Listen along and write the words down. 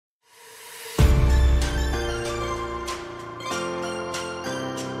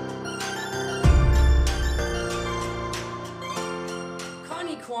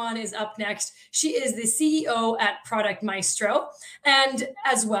Kwan is up next. She is the CEO at Product Maestro. And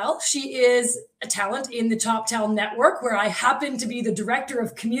as well, she is a talent in the Top Talent Network, where I happen to be the director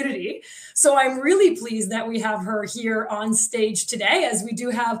of community. So I'm really pleased that we have her here on stage today, as we do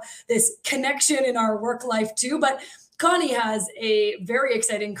have this connection in our work life too. But Connie has a very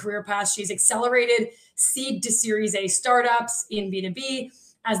exciting career path. She's accelerated seed to Series A startups in B2B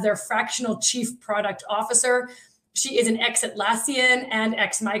as their fractional chief product officer. She is an ex-Atlassian and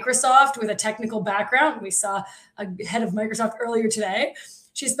ex-Microsoft with a technical background. We saw a head of Microsoft earlier today.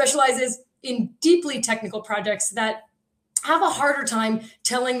 She specializes in deeply technical projects that have a harder time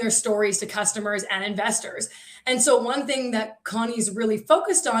telling their stories to customers and investors. And so one thing that Connie's really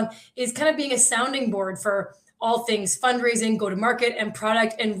focused on is kind of being a sounding board for all things fundraising, go-to-market, and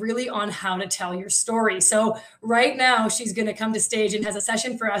product, and really on how to tell your story. So right now, she's going to come to stage and has a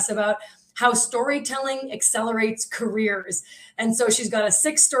session for us about how storytelling accelerates careers. And so she's got a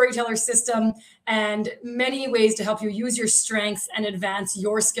 6 storyteller system and many ways to help you use your strengths and advance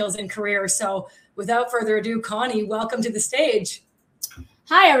your skills in career. So without further ado, Connie, welcome to the stage.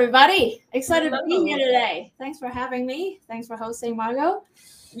 Hi, everybody. Excited to be here today. Thanks for having me. Thanks for hosting, Margot.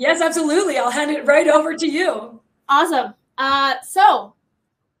 Yes, absolutely. I'll hand it right over to you. Awesome. So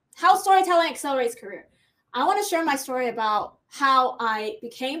how storytelling accelerates career. I want to share my story about how I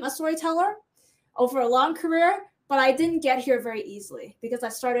became a storyteller over a long career, but I didn't get here very easily because I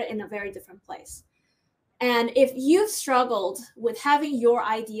started in a very different place. And if you've struggled with having your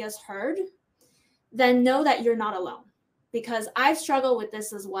ideas heard, then know that you're not alone, because I've struggled with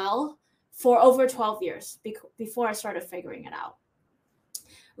this as well for over 12 years before I started figuring it out.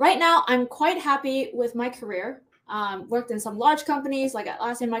 Right now, I'm quite happy with my career. Worked in some large companies like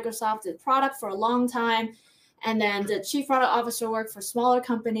Atlassian, Microsoft, did product for a long time, and then did chief product officer work for smaller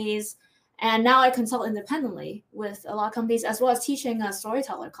companies. And now I consult independently with a lot of companies, as well as teaching a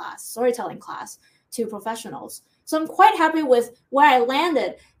storytelling class to professionals. So I'm quite happy with where I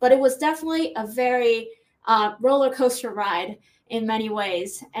landed, but it was definitely a very roller coaster ride in many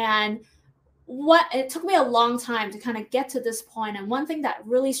ways. And it took me a long time to kind of get to this point. And one thing that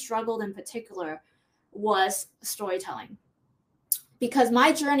really struggled in particular was storytelling, because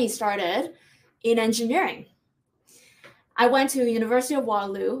my journey started in engineering. I went to University of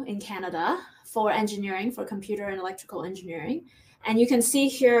Waterloo in Canada for engineering, for computer and electrical engineering. And you can see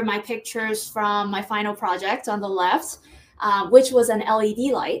here my pictures from my final project on the left, which was an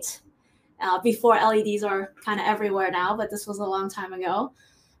LED light. Before LEDs are kind of everywhere now, but this was a long time ago.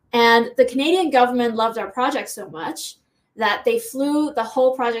 And the Canadian government loved our project so much that they flew the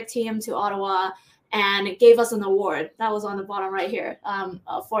whole project team to Ottawa and gave us an award. That was on the bottom right here,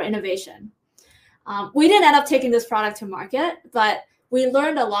 for innovation. We didn't end up taking this product to market, but we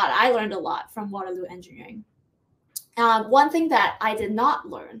learned a lot. I learned a lot from Waterloo Engineering. One thing that I did not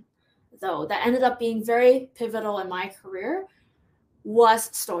learn, though, that ended up being very pivotal in my career was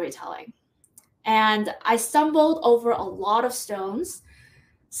storytelling. And I stumbled over a lot of stones,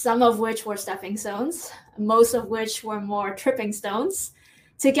 some of which were stepping stones, most of which were more tripping stones,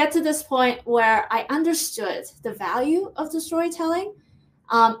 to get to this point where I understood the value of the storytelling,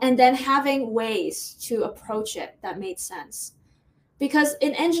 and then having ways to approach it that made sense. Because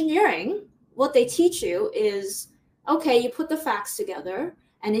in engineering, what they teach you is, okay, you put the facts together,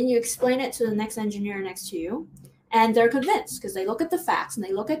 and then you explain it to the next engineer next to you, and they're convinced because they look at the facts and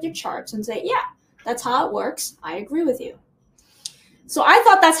they look at your charts and say, yeah, that's how it works. I agree with you. So I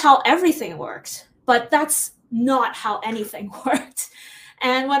thought that's how everything worked, but that's not how anything worked.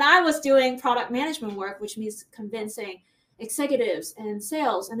 And when I was doing product management work, which means convincing executives and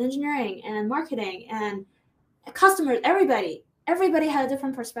sales and engineering and marketing and customers, everybody had a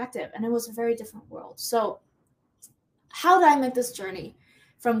different perspective, and it was a very different world. So how did I make this journey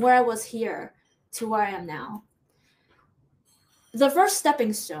from where I was here to where I am now? The first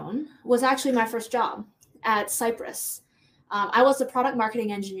stepping stone was actually my first job at Cypress. I was a product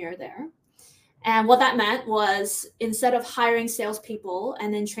marketing engineer there. And what that meant was, instead of hiring salespeople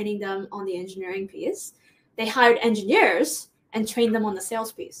and then training them on the engineering piece, they hired engineers and trained them on the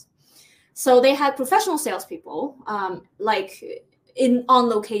sales piece. So they had professional salespeople, like on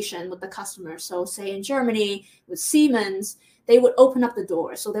location with the customer. So say in Germany with Siemens, they would open up the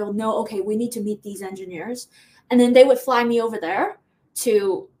door. So they would know, okay, we need to meet these engineers. And then they would fly me over there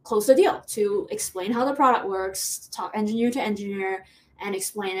to close the deal, to explain how the product works, talk engineer to engineer and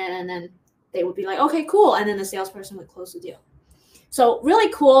explain it. And then they would be like, okay, cool. And then the salesperson would close the deal. So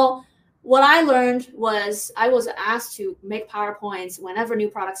really cool. What I learned was I was asked to make PowerPoints. Whenever new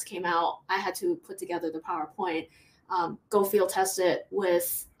products came out, I had to put together the PowerPoint, go field test it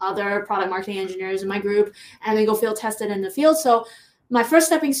with other product marketing engineers in my group, and then go field test it in the field. So my first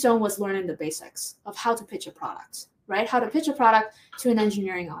stepping stone was learning the basics of how to pitch a product, right? How to pitch a product to an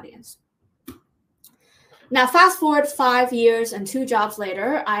engineering audience. Now, fast forward 5 years and 2 jobs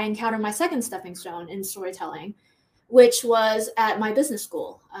later, I encountered my second stepping stone in storytelling, which was at my business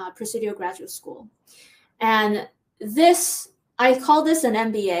school, Presidio Graduate School. And this, I call this an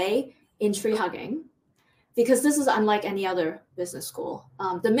MBA in tree hugging, because this is unlike any other business school.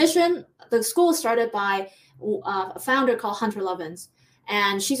 The school was started by a founder called Hunter Lovins,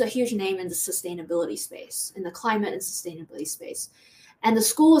 and she's a huge name in the sustainability space, in the climate and sustainability space. And the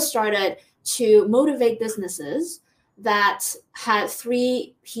school was started to motivate businesses that had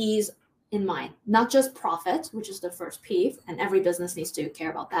 3 P's in mind, not just profit, which is the first P, and every business needs to care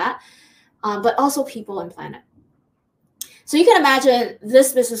about that, but also people and planet. So you can imagine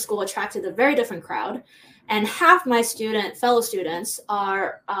this business school attracted a very different crowd, and half my fellow students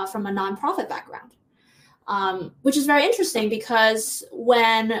are from a nonprofit background, which is very interesting because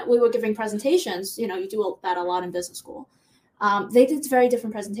when we were giving presentations, you do that a lot in business school. They did very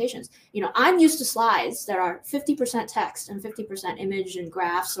different presentations. I'm used to slides that are 50% text and 50% image and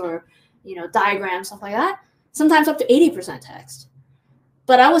graphs or, diagrams, stuff like that. Sometimes up to 80% text.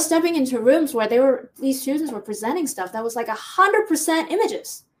 But I was stepping into rooms where these students were presenting stuff that was like 100%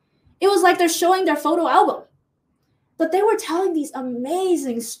 images. It was like they're showing their photo album. But they were telling these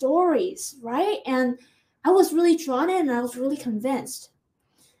amazing stories, right? And I was really drawn in and I was really convinced.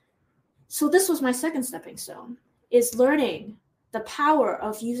 So this was my second stepping stone, is learning the power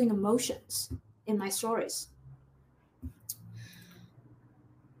of using emotions in my stories.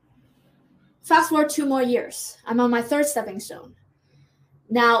 Fast forward 2 more years. I'm on my third stepping stone.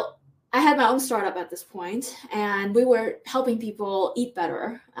 Now, I had my own startup at this point, and we were helping people eat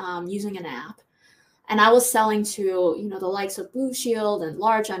better using an app. And I was selling to, the likes of Blue Shield and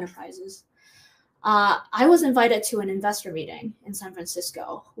large enterprises. I was invited to an investor meeting in San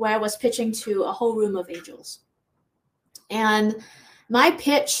Francisco where I was pitching to a whole room of angels. And my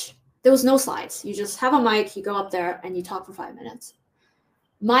pitch, there was no slides. You just have a mic, you go up there, and you talk for 5 minutes.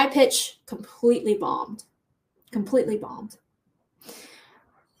 My pitch completely bombed.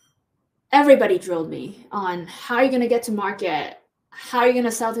 Everybody drilled me on how are you going to get to market, how are you going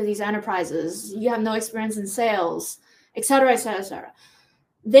to sell to these enterprises, you have no experience in sales, et cetera, et cetera, et cetera.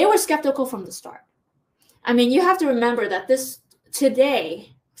 They were skeptical from the start. I mean, you have to remember that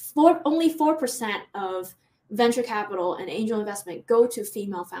today, only 4% of venture capital and angel investment go to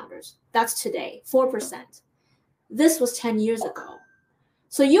female founders. That's today, 4%. This was 10 years ago.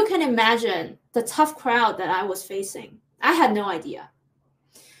 So you can imagine the tough crowd that I was facing. I had no idea.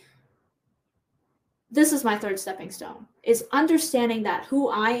 This is my third stepping stone, is understanding that who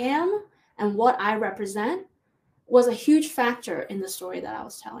I am and what I represent was a huge factor in the story that I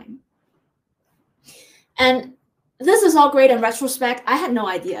was telling. And this is all great in retrospect. I had no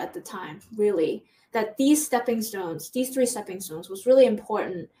idea at the time, really, that these 3 stepping stones was really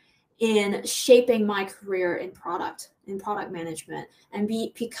important in shaping my career in product management, and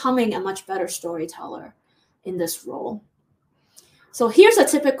becoming a much better storyteller in this role. So here's a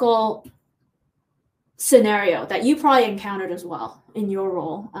typical scenario that you probably encountered as well in your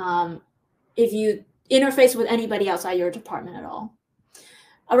role, if you interface with anybody outside your department at all.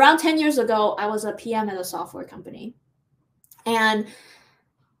 Around 10 years ago, I was a PM at a software company, and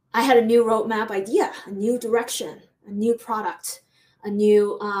I had a new roadmap idea, a new direction, a new product, a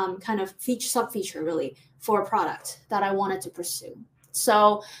new kind of sub-feature really for a product that I wanted to pursue.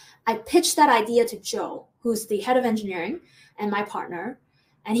 So I pitched that idea to Joe, who's the head of engineering and my partner.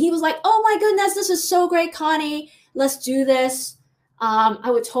 And he was like, oh my goodness, this is so great, Connie. Let's do this.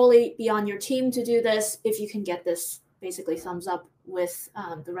 I would totally be on your team to do this if you can get this basically thumbs up with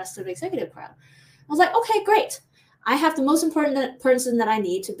the rest of the executive crowd. I was like, okay, great. I have the most important person that I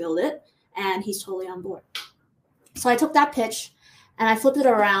need to build it, and he's totally on board. So I took that pitch and I flipped it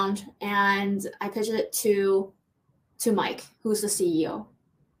around and I pitched it to Mike, who's the CEO.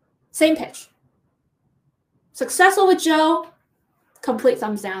 Same pitch. Successful with Joe, complete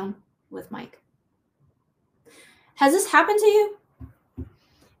thumbs down with Mike. Has this happened to you?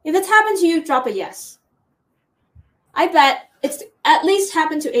 If it's happened to you, drop a yes. I bet it's at least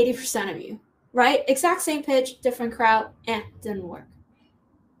happened to 80% of you, right? Exact same pitch, different crowd, didn't work.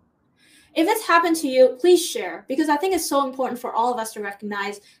 If it's happened to you, please share, because I think it's so important for all of us to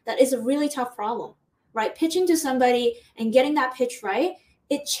recognize that it's a really tough problem, right? Pitching to somebody and getting that pitch right,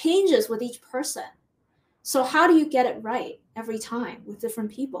 it changes with each person. So how do you get it right every time with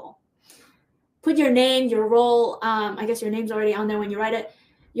different people? Put your name, your role, I guess your name's already on there when you write it.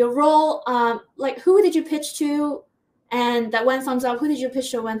 Your role, like who did you pitch to and that went thumbs up? Who did you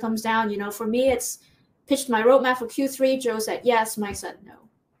pitch to went thumbs down? For me, it's pitched my roadmap for Q3. Joe said yes, Mike said no,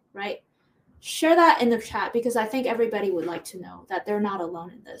 right? Share that in the chat because I think everybody would like to know that they're not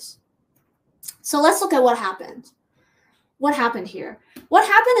alone in this. So let's look at what happened. What happened here? What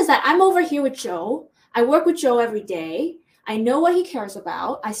happened is that I'm over here with Joe. I work with Joe every day. I know what he cares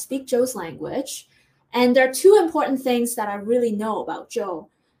about. I speak Joe's language. And there are two important things that I really know about Joe.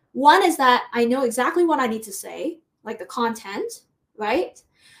 One is that I know exactly what I need to say, like the content, right?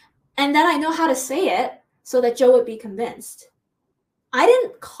 And then I know how to say it so that Joe would be convinced. I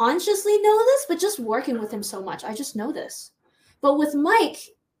didn't consciously know this, but just working with him so much, I just know this. But with Mike,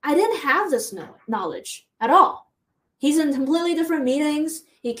 I didn't have this knowledge at all. He's in completely different meetings.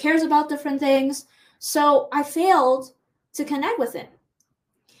 He cares about different things. So I failed to connect with him.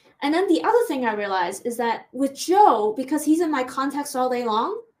 And then the other thing I realized is that with Joe, because he's in my context all day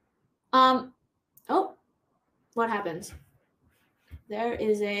long, oh, what happened? There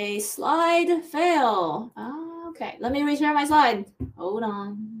is a slide fail. Okay, let me reshare my slide. Hold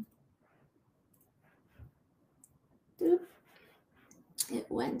on. Doop. It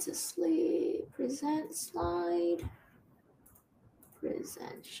went to sleep. Present slide.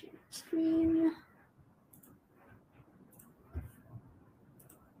 Present share screen.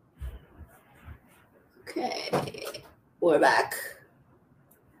 Okay, we're back.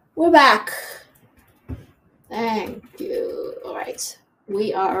 We're back. Thank you. All right,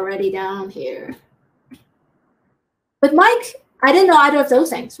 we are already down here. With Mike, I didn't know either of those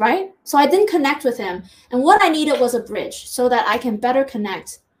things, right? So I didn't connect with him. And what I needed was a bridge so that I can better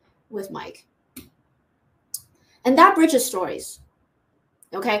connect with Mike. And that bridge is stories.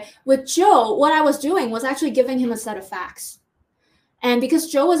 Okay, with Joe, what I was doing was actually giving him a set of facts. And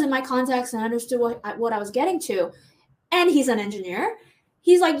because Joe was in my context and understood what I was getting to, and he's an engineer,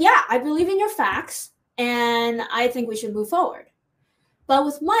 he's like, yeah, I believe in your facts, and I think we should move forward. But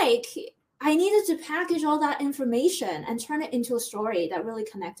with Mike, I needed to package all that information and turn it into a story that really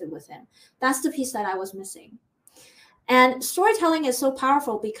connected with him. That's the piece that I was missing. And storytelling is so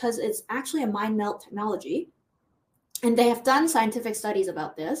powerful because it's actually a mind melt technology. And they have done scientific studies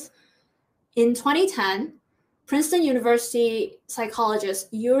about this. In 2010, Princeton University psychologist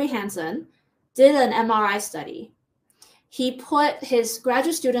Yuri Hansen did an MRI study. He put his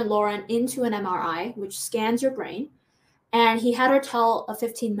graduate student Lauren into an MRI, which scans your brain, and he had her tell a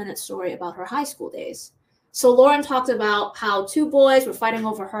 15-minute story about her high school days. So Lauren talked about how two boys were fighting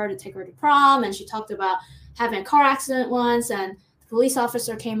over her to take her to prom, and she talked about having a car accident once, and the police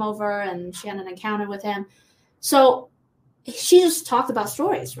officer came over, and she had an encounter with him. So she just talked about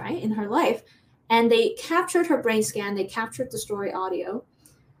stories, right, in her life. And they captured her brain scan. They captured the story audio.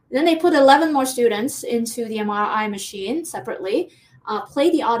 Then they put 11 more students into the MRI machine separately,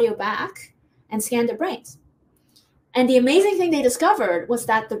 played the audio back, and scanned their brains. And the amazing thing they discovered was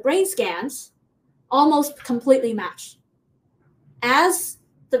that the brain scans almost completely matched. As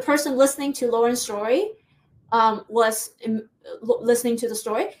the person listening to Lauren's story was listening to the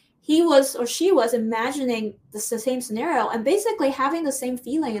story, he was or she was imagining the same scenario and basically having the same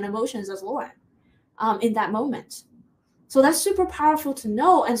feeling and emotions as Lauren in that moment. So that's super powerful to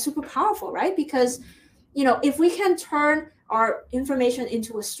know and super powerful, right? Because, you know, if we can turn our information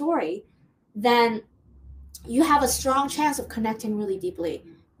into a story, then you have a strong chance of connecting really deeply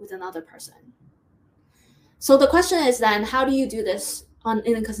with another person. So the question is then, how do you do this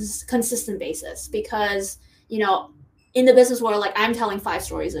in a consistent basis? Because, you know, in the business world, like I'm telling 5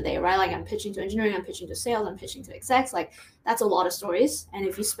 stories a day, right? Like I'm pitching to engineering, I'm pitching to sales, I'm pitching to execs. Like that's a lot of stories. And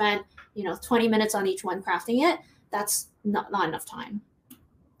if you spend, you know, 20 minutes on each one crafting it, that's not enough time.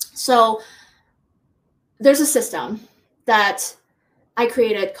 So there's a system that I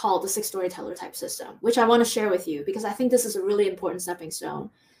created called the 6 storyteller type system, which I want to share with you because I think this is a really important stepping stone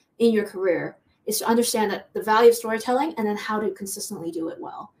in your career, is to understand that the value of storytelling and then how to consistently do it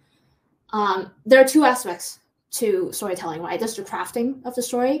well. There are 2 aspects to storytelling, right? There's the crafting of the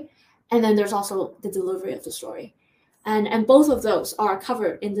story, and then there's also the delivery of the story. And both of those are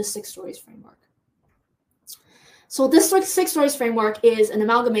covered in the 6 stories framework. So this 6 stories framework is an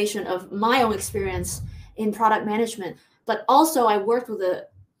amalgamation of my own experience in product management, but also I worked with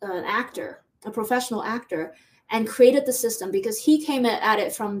an actor, a professional actor, and created the system because he came at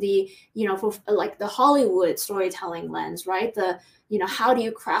it from the, you know, like the Hollywood storytelling lens, right? The, you know, how do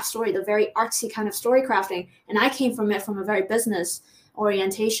you craft story, the very artsy kind of story crafting. And I came from it from a very business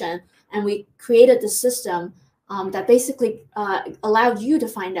orientation. And we created the system that basically allowed you to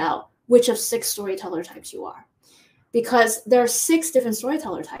find out which of 6 storyteller types you are. Because there are 6 different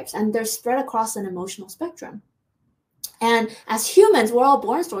storyteller types and they're spread across an emotional spectrum. And as humans, we're all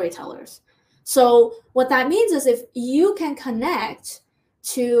born storytellers. So what that means is if you can connect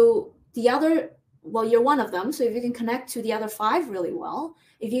to the other well, you're one of them. So if you can connect to the other 5 really well,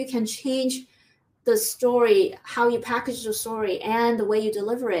 if you can change the story, how you package the story and the way you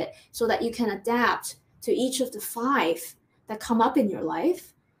deliver it so that you can adapt to each of the 5 that come up in your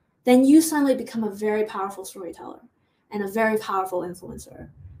life, then you suddenly become a very powerful storyteller and a very powerful influencer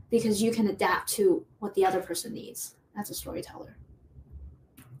because you can adapt to what the other person needs. That's a storyteller.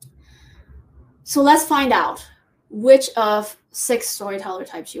 So let's find out which of 6 storyteller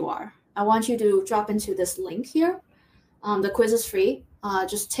types you are. I want you to drop into this link here. The quiz is free.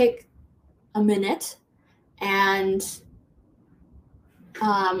 Just take a minute and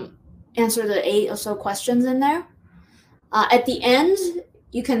answer the 8 or so questions in there. At the end,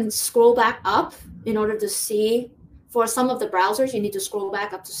 you can scroll back up in order to see, for some of the browsers, you need to scroll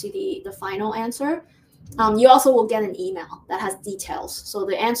back up to see the final answer. You also will get an email that has details. So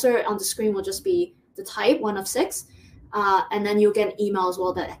the answer on the screen will just be the type, 1 of 6. And then you'll get an email as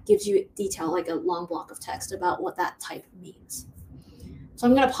well that gives you detail, like a long block of text about what that type means. So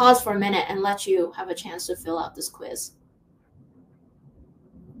I'm going to pause for a minute and let you have a chance to fill out this quiz.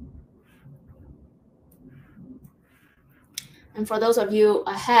 And for those of you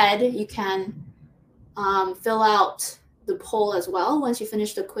ahead, you can fill out the poll as well. Once you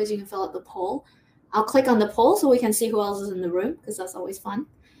finish the quiz, you can fill out the poll. I'll click on the poll so we can see who else is in the room, because that's always fun.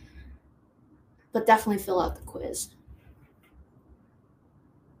 But definitely fill out the quiz.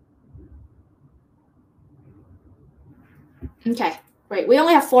 Okay, great. We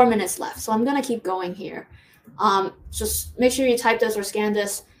only have 4 minutes left, so I'm going to keep going here. Just make sure you type this or scan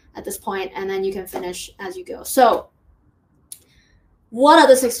this at this point, and then you can finish as you go. So what are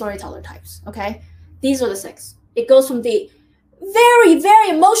the 6 storyteller types? Okay, these are the 6. It goes from the very, very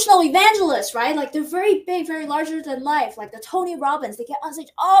emotional evangelists, right? Like they're very big, very larger than life, like the Tony Robbins. They get on stage,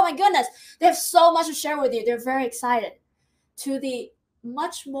 oh my goodness, they have so much to share with you. They're very excited. To the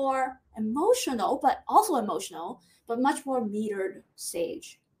much more emotional, but also emotional, but much more metered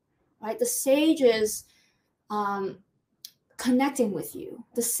sage, right? The sage is connecting with you.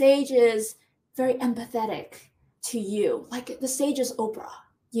 The sage is very empathetic to you. Like the sage is Oprah,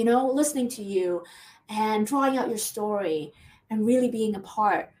 you know, listening to you and drawing out your story and really being a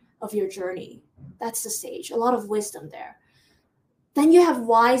part of your journey. That's the sage. A lot of wisdom there. Then you have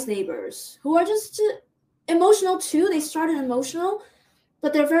wise neighbors who are just emotional too. They started emotional,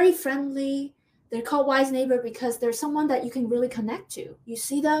 but they're very friendly. They're called wise neighbor because they're someone that you can really connect to. You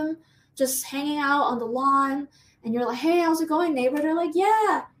see them just hanging out on the lawn and you're like, hey, how's it going, neighbor? They're like,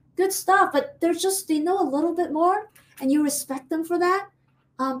 yeah, good stuff. But they know a little bit more and you respect them for that.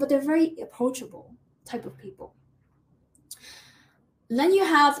 But they're very approachable type of people. Then you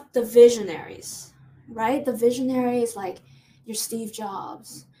have the visionaries, right? The visionaries like your Steve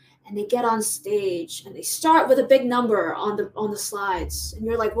Jobs, and they get on stage and they start with a big number on the slides, and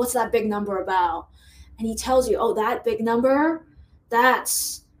you're like, what's that big number about? And he tells you, oh, that big number,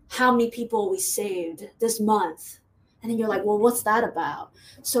 that's how many people we saved this month. And then you're like, well, what's that about?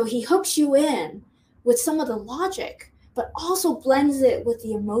 So he hooks you in with some of the logic, but also blends it with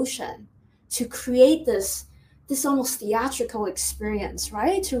the emotion to create this almost theatrical experience,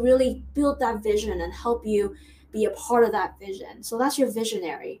 right? To really build that vision and help you be a part of that vision. So that's your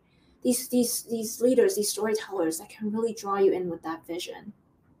visionary. These leaders, these storytellers that can really draw you in with that vision.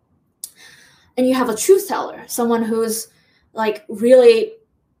 And you have a truth teller, someone who's like really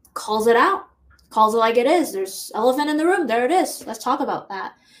calls it out, calls it like it is. There's elephant in the room. There it is. Let's talk about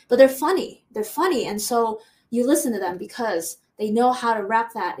that. But they're funny. They're funny. And so you listen to them because they know how to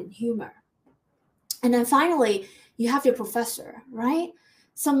wrap that in humor. And then finally, you have your professor, right?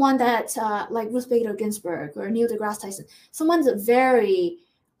 Someone that like Ruth Bader Ginsburg or Neil deGrasse Tyson, someone's very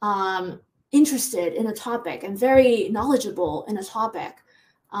interested in a topic and very knowledgeable in a topic.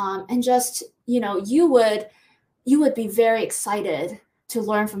 And just, you know, you would be very excited to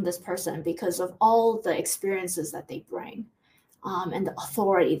learn from this person because of all the experiences that they bring and the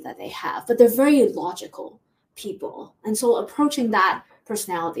authority that they have. But they're very logical people. And so approaching that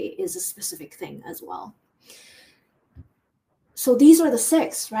personality is a specific thing as well. So these are the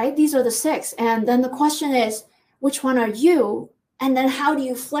 6, right? These are the 6. And then the question is, which one are you? And then how do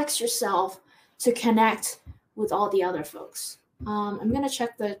you flex yourself to connect with all the other folks? I'm going to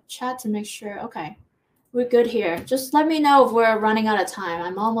check the chat to make sure. Okay, we're good here. Just let me know if we're running out of time.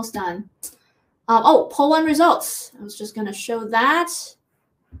 I'm almost done. Oh, poll 1 results. I was just going to show that.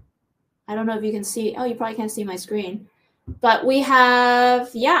 I don't know if you can see. Oh, you probably can't see my screen. But we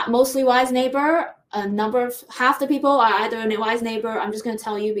have, yeah, mostly wise neighbor. A number of half the people are either a wise neighbor. I'm just going to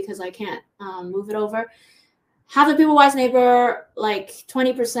tell you because I can't move it over. Half the people wise neighbor, like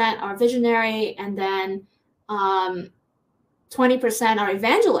 20% are visionary, and then 20% are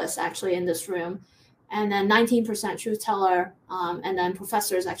evangelists actually in this room, and then 19% truth teller, and then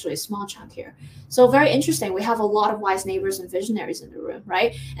professor is actually a small chunk here. So very interesting. We have a lot of wise neighbors and visionaries in the room,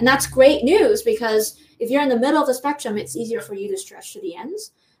 right? And that's great news, because if you're in the middle of the spectrum, it's easier for you to stretch to the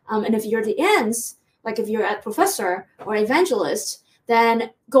ends. And if you're the ends, like if you're at professor or evangelist,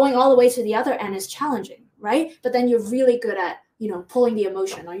 then going all the way to the other end is challenging, right? But then you're really good at, pulling the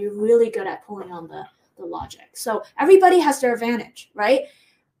emotion, or you're really good at pulling on the logic. So everybody has their advantage, right?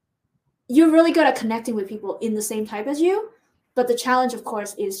 You're really good at connecting with people in the same type as you, but the challenge, of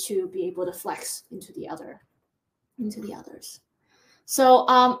course, is to be able to flex into the others. So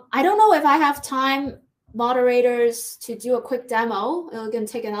I don't know if I have time, moderators, to do a quick demo. It's going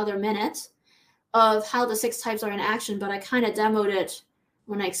to take another minute of how the 6 types are in action, but I kind of demoed it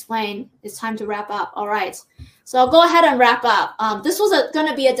when I explained. It's time to wrap up. All right. So I'll go ahead and wrap up. This was going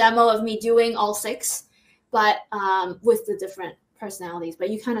to be a demo of me doing all 6, but with the different personalities. But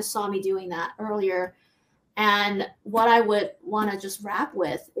you kind of saw me doing that earlier. And what I would want to just wrap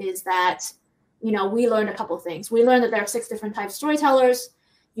with is that, we learned a couple of things. We learned that there are 6 different types of storytellers.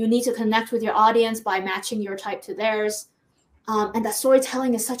 You need to connect with your audience by matching your type to theirs. And that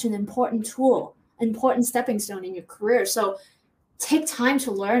storytelling is such an important tool, important stepping stone in your career. So take time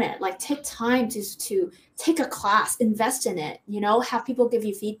to learn it. Like, take time to take a class, invest in it, have people give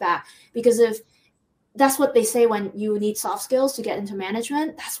you feedback, because if that's what they say when you need soft skills to get into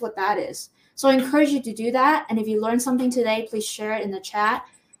management, that's what that is. So I encourage you to do that. And if you learned something today, please share it in the chat.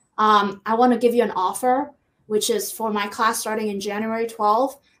 I want to give you an offer, which is for my class starting in January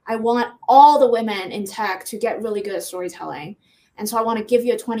 12th. I want all the women in tech to get really good at storytelling. And so I want to give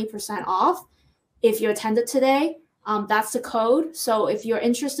you a 20% off if you attended today. That's the code. So if you're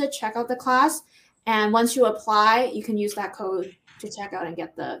interested, check out the class. And once you apply, you can use that code to check out and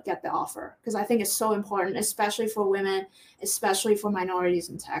get the offer, because I think it's so important, especially for women, especially for minorities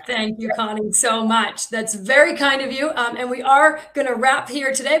in tech. Thank you, Connie, so much. That's very kind of you. And we are going to wrap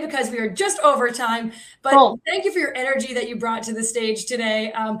here today because we are just over time. But Thank you for your energy that you brought to the stage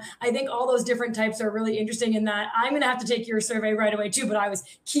today. I think all those different types are really interesting in that. I'm going to have to take your survey right away too, but I was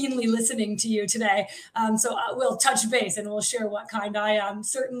keenly listening to you today. So we'll touch base and we'll share what kind I am.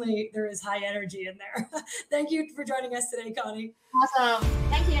 Certainly there is high energy in there. Thank you for joining us today, Connie. Awesome.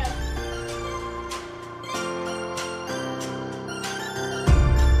 Thank you.